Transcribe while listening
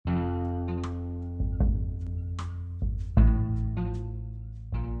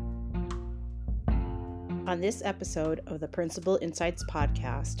On this episode of the Principal Insights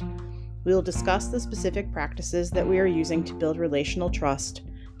podcast, we will discuss the specific practices that we are using to build relational trust,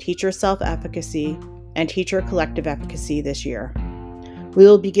 teacher self-efficacy, and teacher collective efficacy this year. We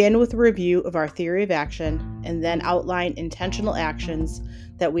will begin with a review of our theory of action and then outline intentional actions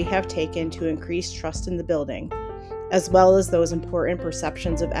that we have taken to increase trust in the building, as well as those important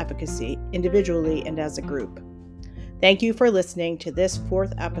perceptions of efficacy individually and as a group. Thank you for listening to this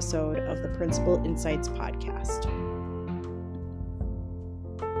fourth episode of the Principal Insights podcast.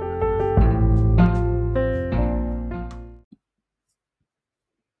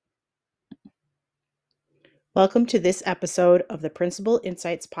 Welcome to this episode of the Principal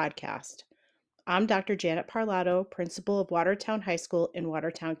Insights podcast. I'm Dr. Janet Parlato, principal of Watertown High School in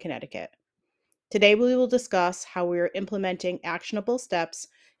Watertown, Connecticut. Today we will discuss how we are implementing actionable steps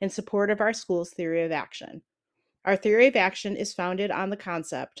in support of our school's theory of action. Our theory of action is founded on the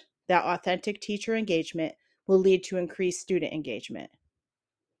concept that authentic teacher engagement will lead to increased student engagement.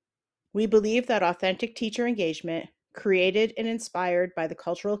 We believe that authentic teacher engagement, created and inspired by the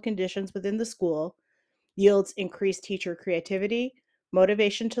cultural conditions within the school, yields increased teacher creativity,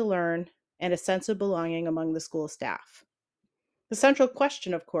 motivation to learn, and a sense of belonging among the school staff. The central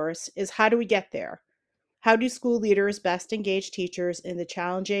question, of course, is how do we get there? How do school leaders best engage teachers in the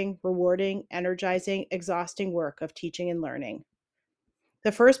challenging, rewarding, energizing, exhausting work of teaching and learning?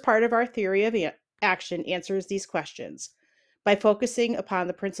 The first part of our theory of action answers these questions by focusing upon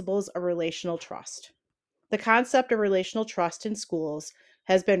the principles of relational trust. The concept of relational trust in schools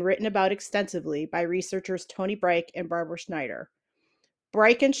has been written about extensively by researchers Tony Brike and Barbara Schneider.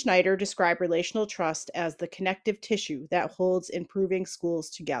 Brike and Schneider describe relational trust as the connective tissue that holds improving schools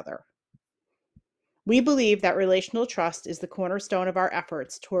together. We believe that relational trust is the cornerstone of our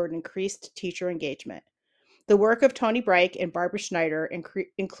efforts toward increased teacher engagement. The work of Tony Brike and Barbara Schneider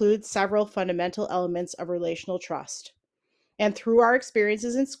includes several fundamental elements of relational trust. And through our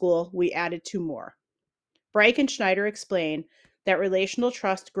experiences in school, we added two more. Brike and Schneider explain that relational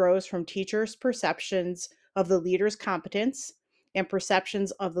trust grows from teachers' perceptions of the leader's competence and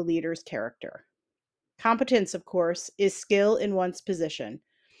perceptions of the leader's character. Competence, of course, is skill in one's position,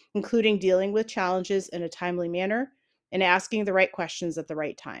 including dealing with challenges in a timely manner and asking the right questions at the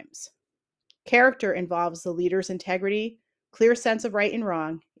right times. Character involves the leader's integrity, clear sense of right and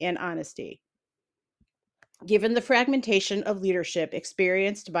wrong, and honesty. Given the fragmentation of leadership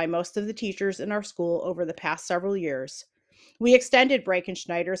experienced by most of the teachers in our school over the past several years, we extended Brike and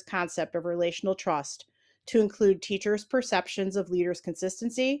Schneider's concept of relational trust to include teachers' perceptions of leaders'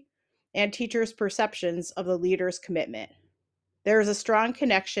 consistency and teachers' perceptions of the leader's commitment. There is a strong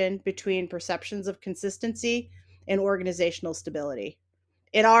connection between perceptions of consistency and organizational stability.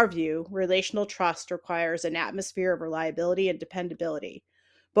 In our view, relational trust requires an atmosphere of reliability and dependability,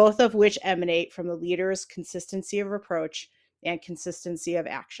 both of which emanate from the leader's consistency of approach and consistency of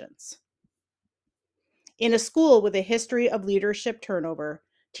actions. In a school with a history of leadership turnover,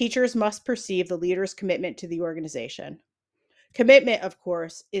 teachers must perceive the leader's commitment to the organization. Commitment, of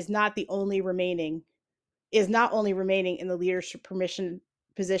course, is not only remaining in the leadership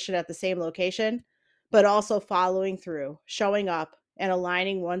position at the same location, but also following through, showing up, and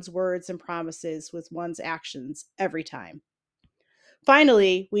aligning one's words and promises with one's actions every time.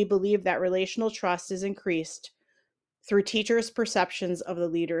 Finally, we believe that relational trust is increased through teachers' perceptions of the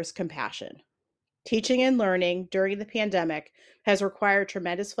leader's compassion. Teaching and learning during the pandemic has required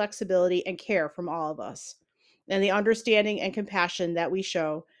tremendous flexibility and care from all of us, and the understanding and compassion that we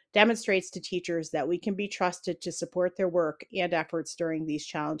show demonstrates to teachers that we can be trusted to support their work and efforts during these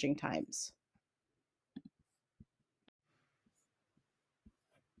challenging times.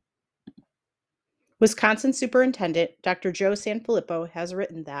 Wisconsin Superintendent Dr. Joe Sanfilippo has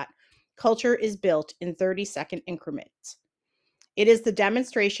written that culture is built in 30-second increments. It is the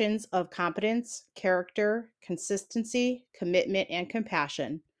demonstrations of competence, character, consistency, commitment, and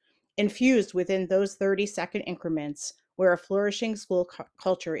compassion infused within those 30-second increments where a flourishing school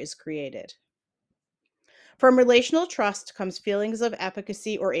culture is created. From relational trust comes feelings of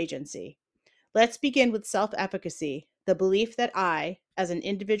efficacy or agency. Let's begin with self-efficacy, the belief that I, as an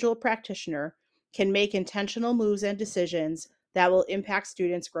individual practitioner, can make intentional moves and decisions that will impact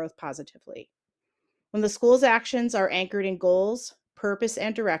students' growth positively. When the school's actions are anchored in goals, purpose,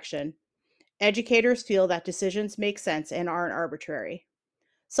 and direction, educators feel that decisions make sense and aren't arbitrary.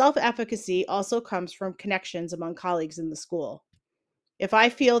 Self-efficacy also comes from connections among colleagues in the school. If I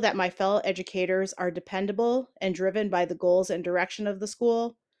feel that my fellow educators are dependable and driven by the goals and direction of the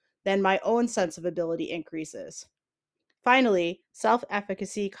school, then my own sense of ability increases. Finally,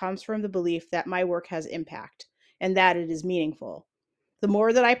 self-efficacy comes from the belief that my work has impact and that it is meaningful. The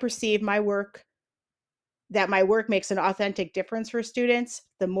more that I perceive my work that my work makes an authentic difference for students,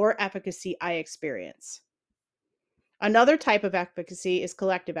 the more efficacy I experience. Another type of efficacy is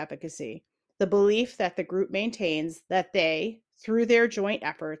collective efficacy, the belief that the group maintains that they, through their joint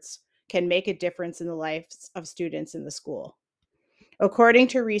efforts, can make a difference in the lives of students in the school. According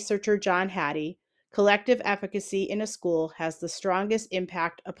to researcher John Hattie, collective efficacy in a school has the strongest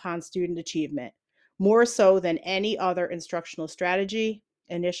impact upon student achievement, more so than any other instructional strategy,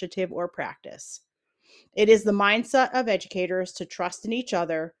 initiative, or practice. It is the mindset of educators to trust in each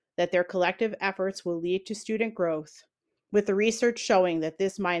other that their collective efforts will lead to student growth, with the research showing that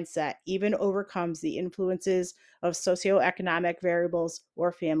this mindset even overcomes the influences of socioeconomic variables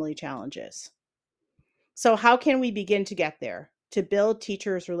or family challenges. So, how can we begin to get there? To build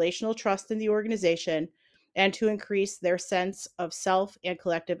teachers' relational trust in the organization and to increase their sense of self and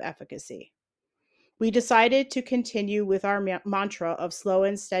collective efficacy. We decided to continue with our mantra of slow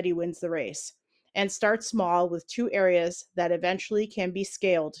and steady wins the race and start small with 2 areas that eventually can be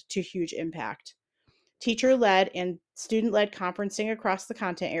scaled to huge impact: teacher-led and student-led conferencing across the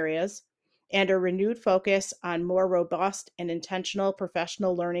content areas, and a renewed focus on more robust and intentional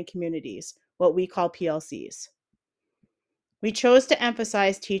professional learning communities, what we call PLCs. We chose to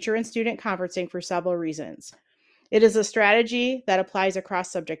emphasize teacher and student conferencing for several reasons. It is a strategy that applies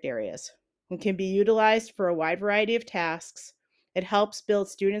across subject areas and can be utilized for a wide variety of tasks. It helps build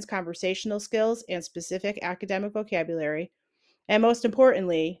students' conversational skills and specific academic vocabulary. And most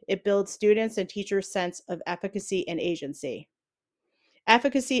importantly, it builds students' and teachers' sense of efficacy and agency.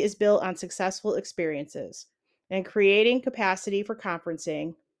 Efficacy is built on successful experiences, and creating capacity for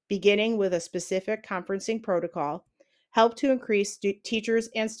conferencing, beginning with a specific conferencing protocol, help to increase teachers'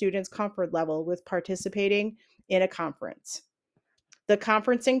 and students' comfort level with participating in a conference. The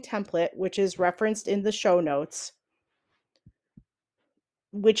conferencing template, which is referenced in the show notes,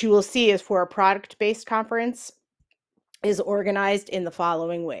 which you will see is for a product-based conference, is organized in the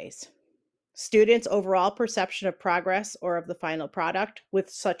following ways. Students' overall perception of progress or of the final product, with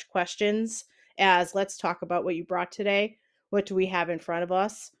such questions as, let's talk about what you brought today. What do we have in front of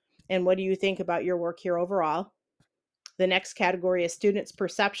us? And what do you think about your work here overall? The next category is students'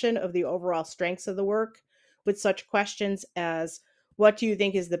 perception of the overall strengths of the work, with such questions as, what do you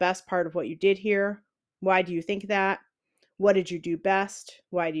think is the best part of what you did here? Why do you think that? What did you do best?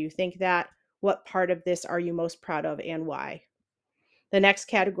 Why do you think that? What part of this are you most proud of and why? The next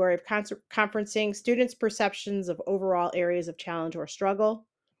category of conferencing, students' perceptions of overall areas of challenge or struggle,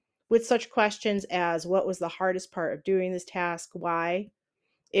 with such questions as, what was the hardest part of doing this task? Why?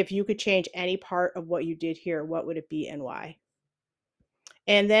 If you could change any part of what you did here, what would it be and why?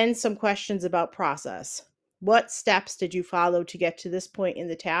 And then some questions about process. What steps did you follow to get to this point in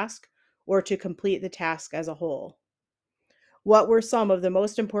the task or to complete the task as a whole? What were some of the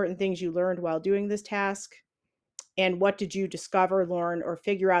most important things you learned while doing this task? And what did you discover, learn, or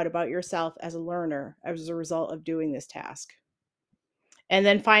figure out about yourself as a learner as a result of doing this task? And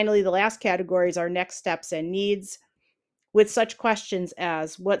then finally, the last categories are next steps and needs, with such questions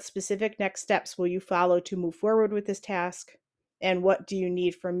as, what specific next steps will you follow to move forward with this task? And what do you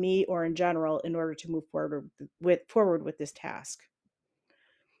need from me or in general in order to move forward with this task?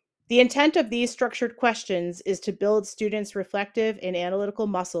 The intent of these structured questions is to build students' reflective and analytical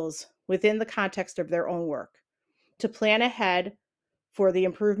muscles within the context of their own work, to plan ahead for the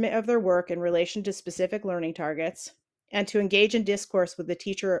improvement of their work in relation to specific learning targets, and to engage in discourse with the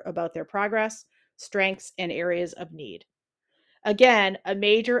teacher about their progress, strengths, and areas of need. Again, a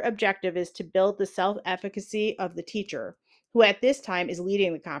major objective is to build the self-efficacy of the teacher, who at this time is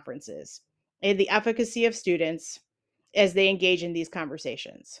leading the conferences, and the efficacy of students as they engage in these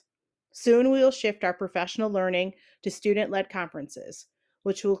conversations. Soon we will shift our professional learning to student-led conferences,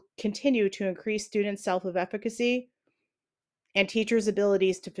 which will continue to increase students' self-efficacy and teachers'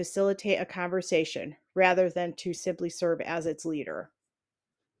 abilities to facilitate a conversation rather than to simply serve as its leader.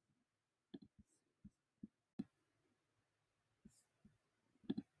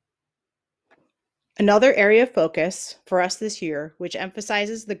 Another area of focus for us this year, which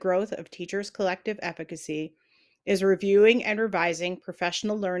emphasizes the growth of teachers' collective efficacy, is reviewing and revising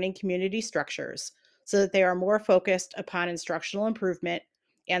professional learning community structures so that they are more focused upon instructional improvement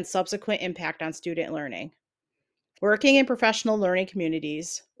and subsequent impact on student learning. Working in professional learning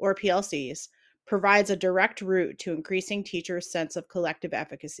communities, or PLCs, provides a direct route to increasing teachers' sense of collective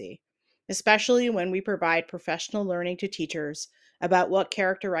efficacy, especially when we provide professional learning to teachers about what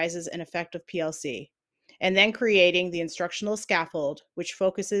characterizes an effective PLC, and then creating the instructional scaffold, which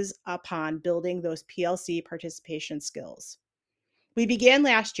focuses upon building those PLC participation skills. We began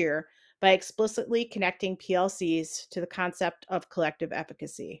last year by explicitly connecting PLCs to the concept of collective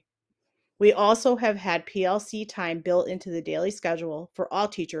efficacy. We also have had PLC time built into the daily schedule for all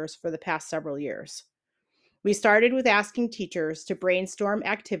teachers for the past several years. We started with asking teachers to brainstorm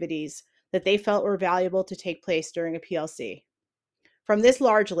activities that they felt were valuable to take place during a PLC. From this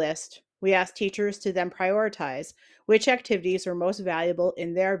large list, we asked teachers to then prioritize which activities were most valuable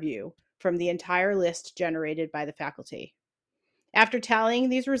in their view from the entire list generated by the faculty. After tallying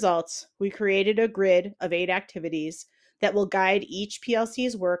these results, we created a grid of 8 activities that will guide each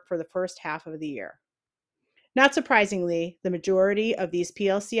PLC's work for the first half of the year. Not surprisingly, the majority of these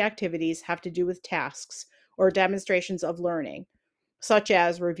PLC activities have to do with tasks or demonstrations of learning, such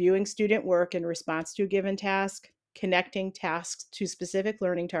as reviewing student work in response to a given task, connecting tasks to specific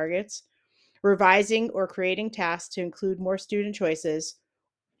learning targets, revising or creating tasks to include more student choices,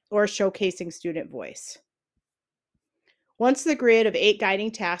 or showcasing student voice. Once the grid of 8 guiding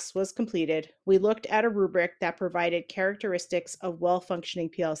tasks was completed, we looked at a rubric that provided characteristics of well-functioning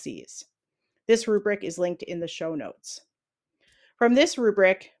PLCs. This rubric is linked in the show notes. From this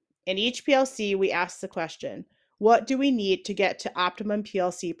rubric, in each PLC, we asked the question, what do we need to get to optimum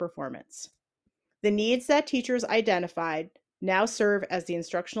PLC performance? The needs that teachers identified now serve as the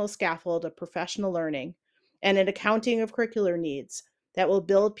instructional scaffold of professional learning and an accounting of curricular needs that will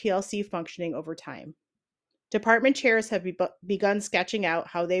build PLC functioning over time. Department chairs have begun sketching out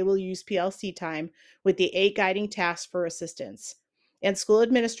how they will use PLC time with the 8 guiding tasks for assistance, and school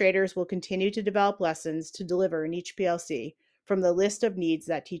administrators will continue to develop lessons to deliver in each PLC from the list of needs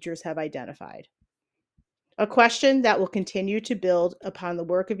that teachers have identified. A question that will continue to build upon the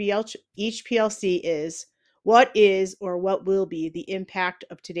work of each PLC is, what is or what will be the impact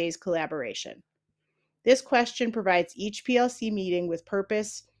of today's collaboration? This question provides each PLC meeting with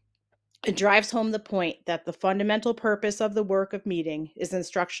purpose. It drives home the point that the fundamental purpose of the work of meeting is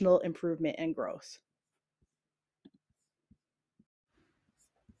instructional improvement and growth.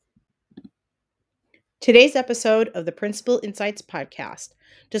 Today's episode of the Principal Insights podcast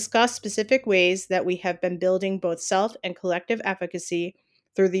discussed specific ways that we have been building both self and collective efficacy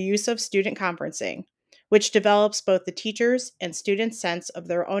through the use of student conferencing, which develops both the teachers' and students' sense of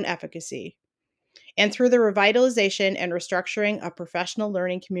their own efficacy, and through the revitalization and restructuring of professional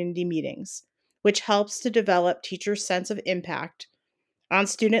learning community meetings, which helps to develop teachers' sense of impact on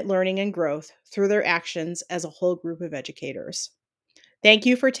student learning and growth through their actions as a whole group of educators. Thank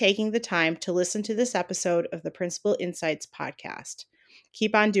you for taking the time to listen to this episode of the Principal Insights podcast.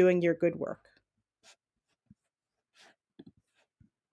 Keep on doing your good work.